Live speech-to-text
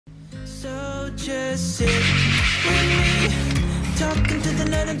just sit with me, talking to the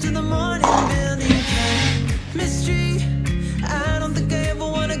night until the morning, building chemistry. I don't think I ever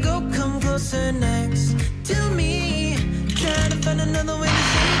wanna go, come closer next to me, trying to find another way to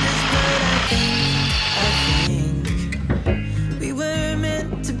say this, but I think we were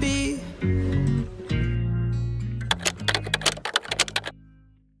meant to be.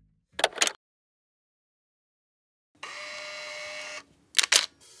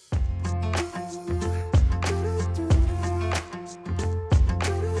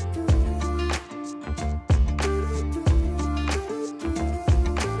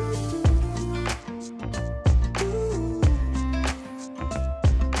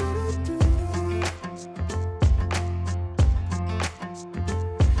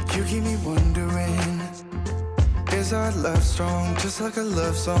 You keep me wondering, is our love strong? Just like a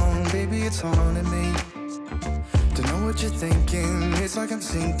love song, baby, it's haunting me. Don't know what you're thinking, it's like I'm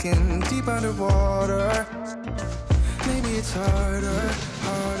sinking deep underwater. Maybe it's harder,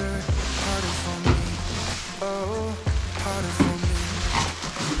 harder, harder for me. Oh, harder for me.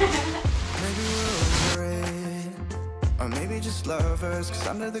 Maybe we're over it, or maybe just lovers, 'cause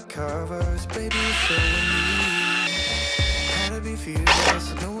under the covers, baby, you're showing me. Be fearless,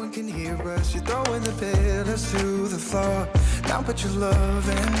 so no one can hear us. You're throwing the pillars to the floor. Now put your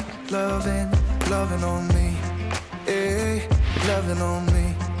loving, loving, loving on me. Hey, loving on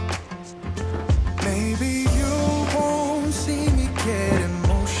me. Maybe you won't see me get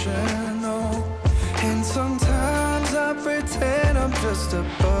emotional, and sometimes I pretend I'm just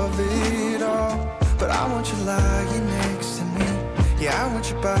above it all. But I want you lying next to me. Yeah, I want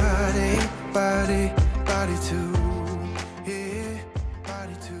your body, body, body too.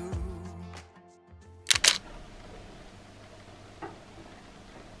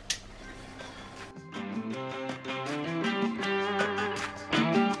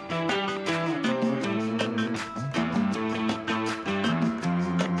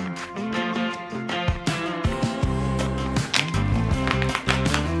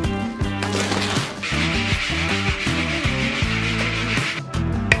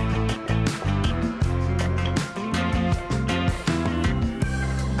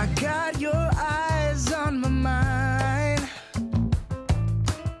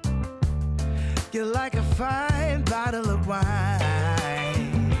 You're like a fine bottle of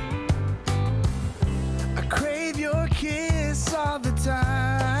wine. I crave your kiss all the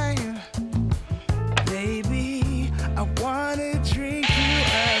time. Baby, I wanna drink you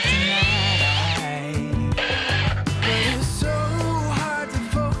up tonight. But it's so hard to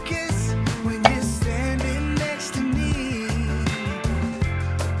focus when you're standing next to me.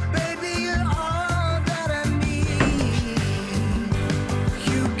 Baby, you're all that I need.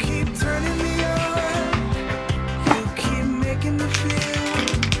 You keep turning me on. You keep making me feel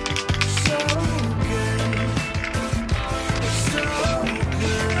so good. So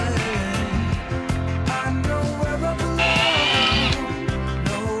good. I know where I belong.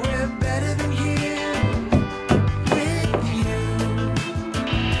 Nowhere better than here with you.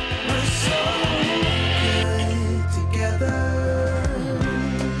 We're so good together.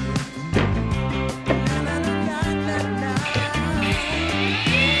 Na, na, na, na, na,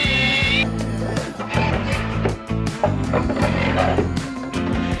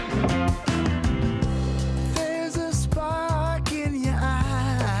 There's a spark in your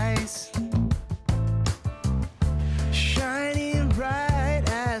eyes, shining bright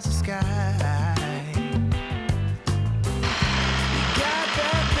as the sky. You got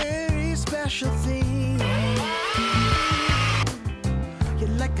that very special thing.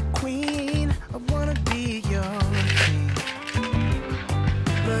 You're like a queen, I wanna be your king.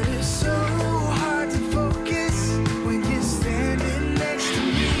 But it's so hard to focus when you're standing next to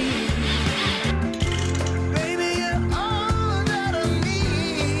me. Baby, you're all that I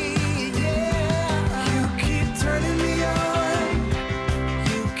need, yeah. You keep turning me on.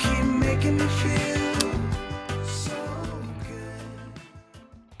 You keep making me feel so good.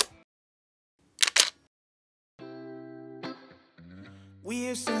 We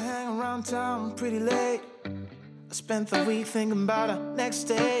used to hang around town pretty late. I spent the week thinking about our next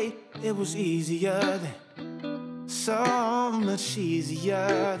day. It was easier then, so much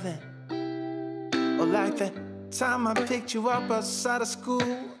easier then. Or like that time I picked you up outside of school.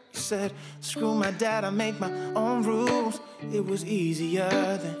 You said, screw my dad, I make my own rules. It was easier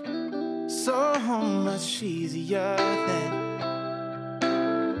then, so much easier then.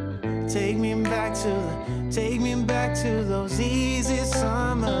 Take me back to those easy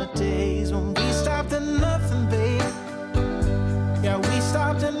summer days when we stopped at nothing, baby. Yeah, we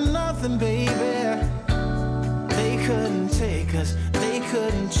stopped at nothing, baby. They couldn't take us, they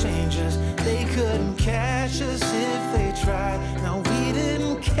couldn't change us, they couldn't catch us if they tried. No, we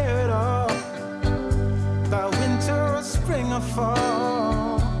didn't care at all about winter or spring or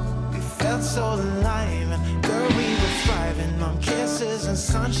fall. We felt so alive, and girl, we were thriving on kisses and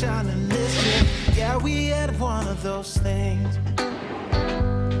sunshine and mischief. Yeah, we had one of those things.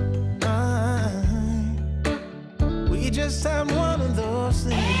 We just had one of those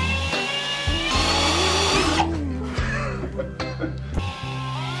things.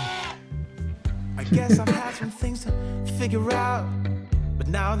 I guess I've had some things to figure out, but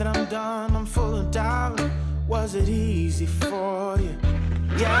now that I'm done, I'm full of doubt. Was it easy for you?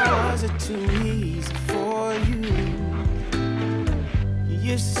 Yeah, was it too easy for you? You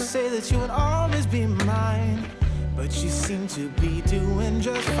used to say that you would always be mine, but you seem to be doing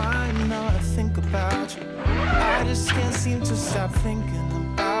just fine. Now I think about you, I just can't seem to stop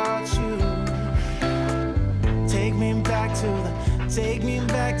thinking about you. Take me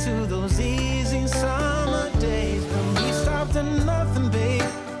back to those easy summer days when we stopped at nothing, babe.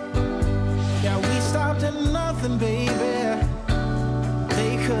 Yeah, we stopped at nothing, baby.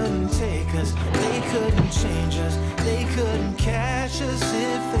 They couldn't take us, they couldn't change us, they couldn't catch us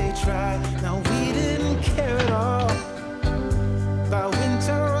if they tried. Now we didn't care at all about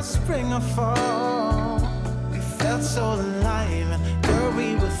winter or spring or fall. We felt so alive, and girl,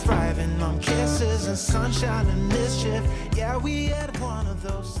 we were thriving on kisses and sunshine and mischief. Yeah, we had one of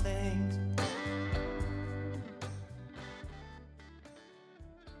those things.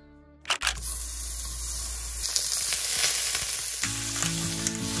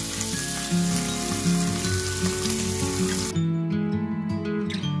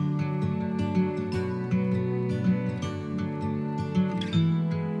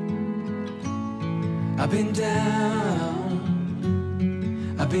 I've been down,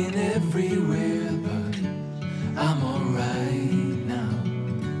 I've been everywhere, but I'm alright now,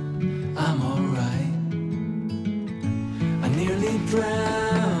 I'm alright. I nearly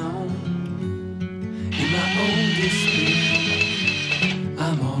drowned in my own despair,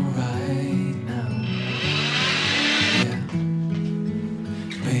 I'm alright now, yeah.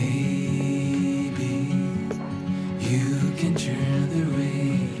 Baby, you can turn the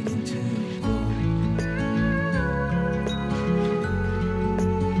rain into gold.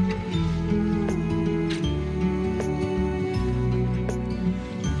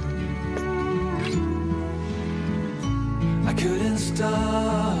 I couldn't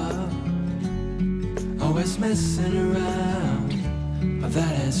stop, always messing around, but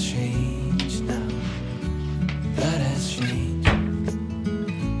that has changed now, that has changed.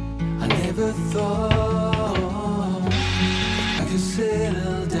 I never thought I could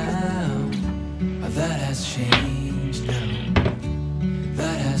settle down, but that has changed now,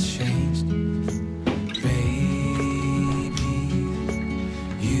 that has changed. Baby,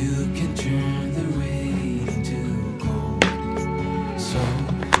 you can turn the rain into gold. So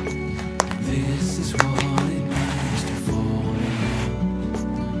this is what it means to fall in love.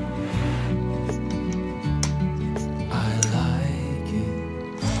 I like it.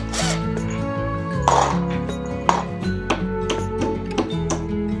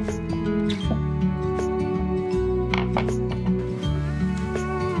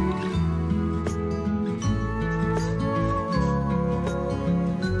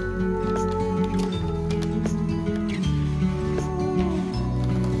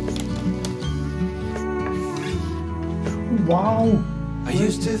 Wow. I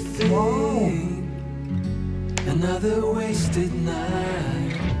used to think another wasted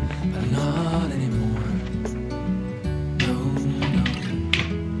night, but not anymore. No, no.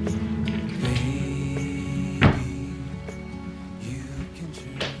 Baby, you can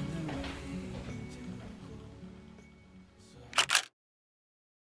turn the rain into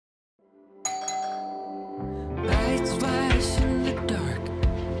Lights flash in the dark.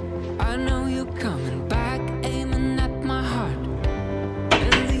 I know you're coming back, aiming at my heart.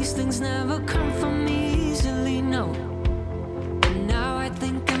 And these things never come from me easily, no. And now I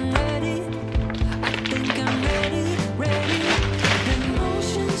think I'm ready. I think I'm ready, ready. The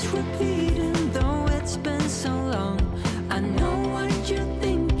emotions repeating, though it's been so long. I know what you're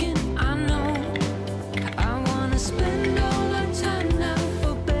thinking, I know. I wanna spend all our time now,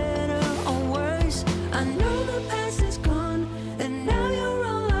 for better or worse. I know the past is gone,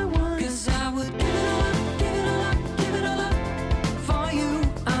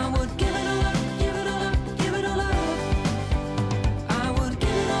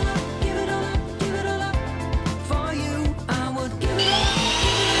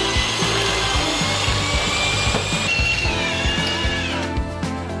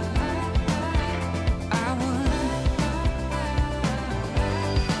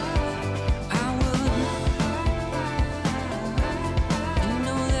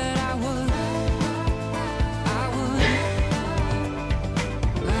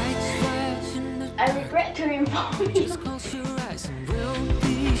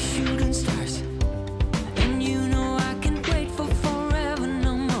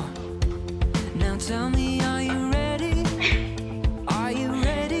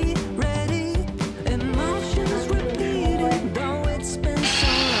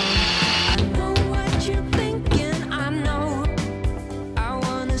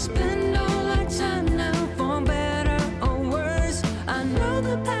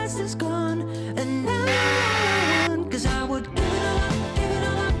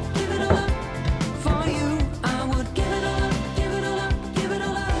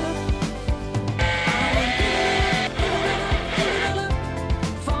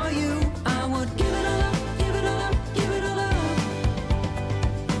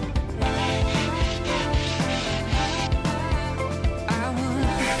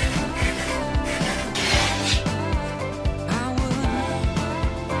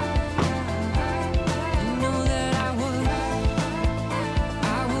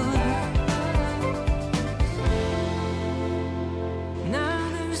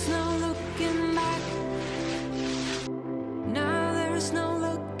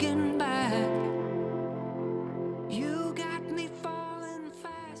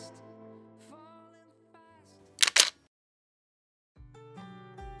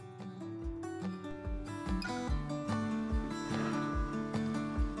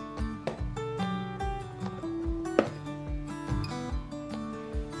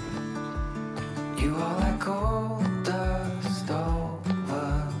 You are like gold dust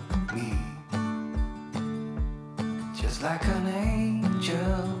over me, just like an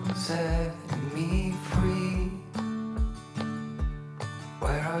angel setting me free.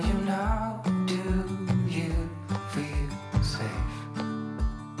 Where are you now? Do you feel safe?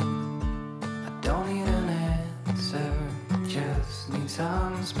 I don't need an answer, just need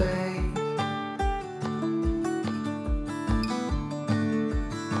some space.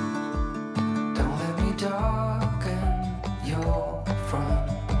 Don't let me darken your front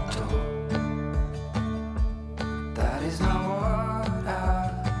door. That is not what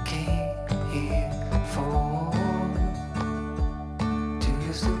I came here for. Do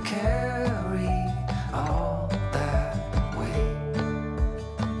you still carry all that weight?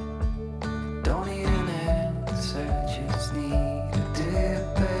 Don't need an answer, just need a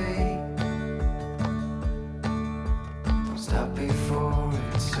debate. Don't stop before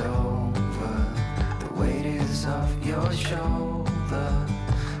it's over. The weight is off your shoulder.